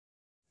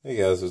Hey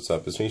guys, what's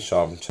up? It's me,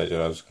 Sean from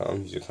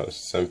CheckIt.com. He's your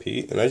constant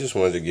Pete, and I just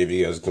wanted to give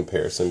you guys a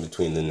comparison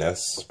between the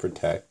Nest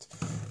Protect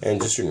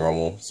and just your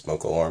normal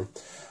smoke alarm.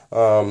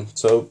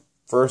 So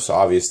first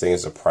obvious thing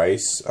is the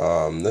price.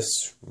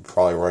 This would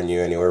probably run you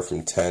anywhere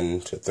from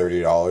 $10 to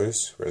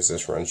 $30, whereas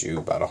this runs you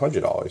about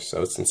 $100.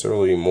 So it's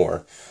considerably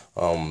more.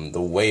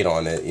 The weight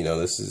on it,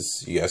 this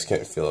is, you guys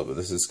can't feel it, but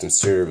this is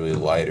considerably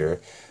lighter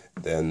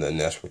than the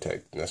Nest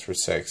Protect. Nest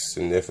Protect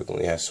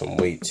significantly has some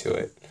weight to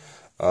it.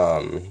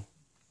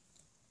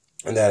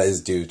 And that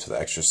is due to the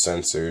extra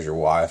sensors, your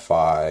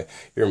Wi-Fi,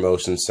 your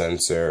motion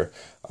sensor.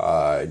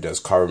 It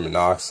does carbon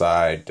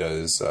monoxide,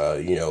 does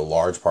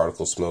large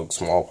particle smoke,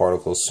 small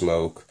particle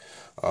smoke.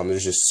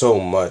 There's just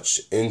so much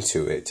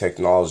into it,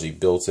 technology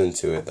built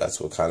into it. That's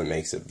what kind of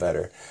makes it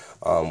better.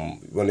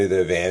 One of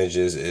the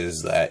advantages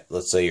is that,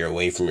 let's say you're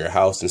away from your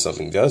house and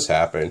something does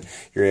happen,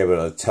 you're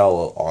able to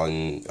tell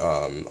on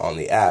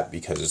the app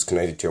because it's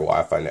connected to your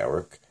Wi-Fi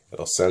network.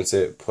 It'll sense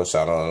it, push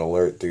out an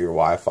alert through your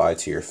Wi-Fi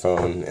to your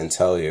phone and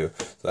tell you,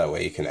 so that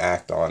way you can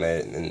act on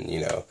it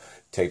and,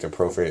 take the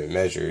appropriate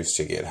measures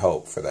to get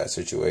help for that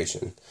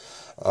situation.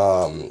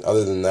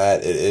 Other than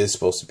that, it is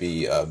supposed to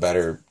be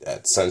better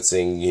at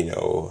sensing,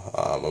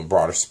 a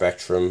broader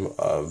spectrum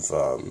of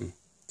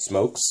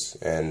smokes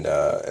and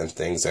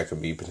things that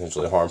could be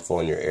potentially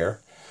harmful in your air.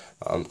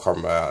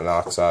 Carbon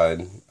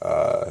monoxide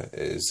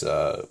is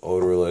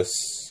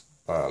odorless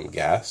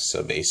gas,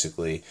 so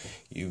basically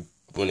you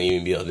wouldn't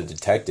even be able to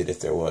detect it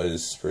if there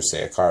was, per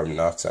se, a carbon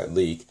monoxide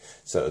leak.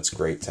 So it's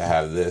great to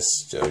have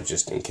this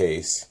just in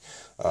case.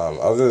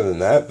 Other than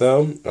that,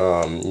 though,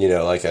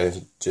 like I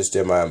just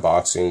did my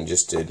unboxing,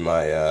 just did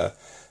my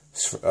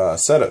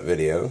setup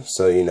video.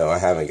 So, I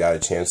haven't got a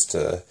chance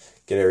to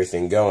get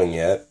everything going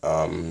yet.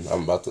 I'm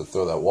about to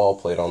throw that wall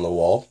plate on the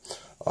wall.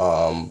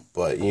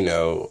 But,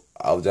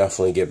 I'll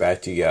definitely get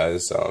back to you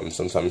guys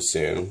sometime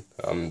soon.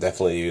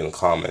 Definitely in the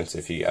comments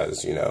if you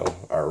guys,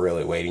 are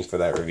really waiting for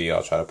that review.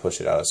 I'll try to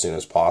push it out as soon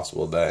as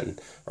possible then,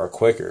 or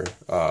quicker.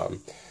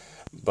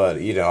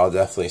 But, I'll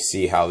definitely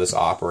see how this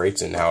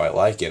operates and how I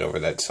like it over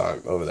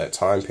that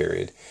time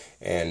period.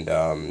 And,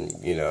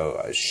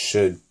 it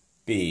should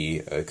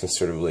be a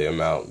considerably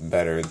amount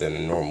better than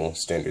a normal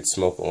standard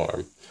smoke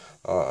alarm.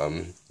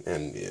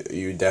 And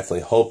you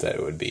definitely hope that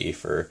it would be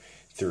for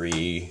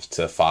 3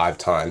 to 5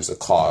 times the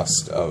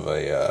cost of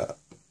a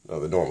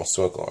normal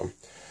smoke alarm.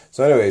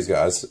 So anyways,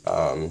 guys,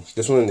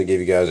 just wanted to give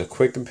you guys a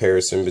quick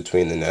comparison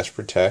between the Nest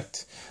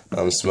Protect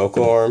smoke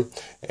alarm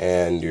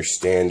and your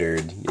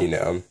standard,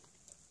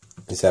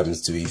 this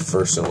happens to be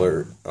First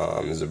Alert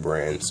is a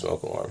brand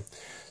smoke alarm.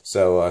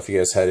 So if you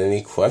guys had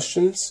any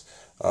questions,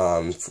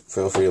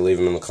 feel free to leave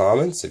them in the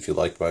comments. If you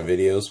liked my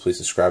videos, please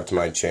subscribe to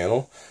my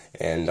channel,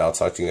 and I'll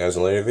talk to you guys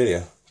in a later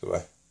video.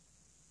 Goodbye.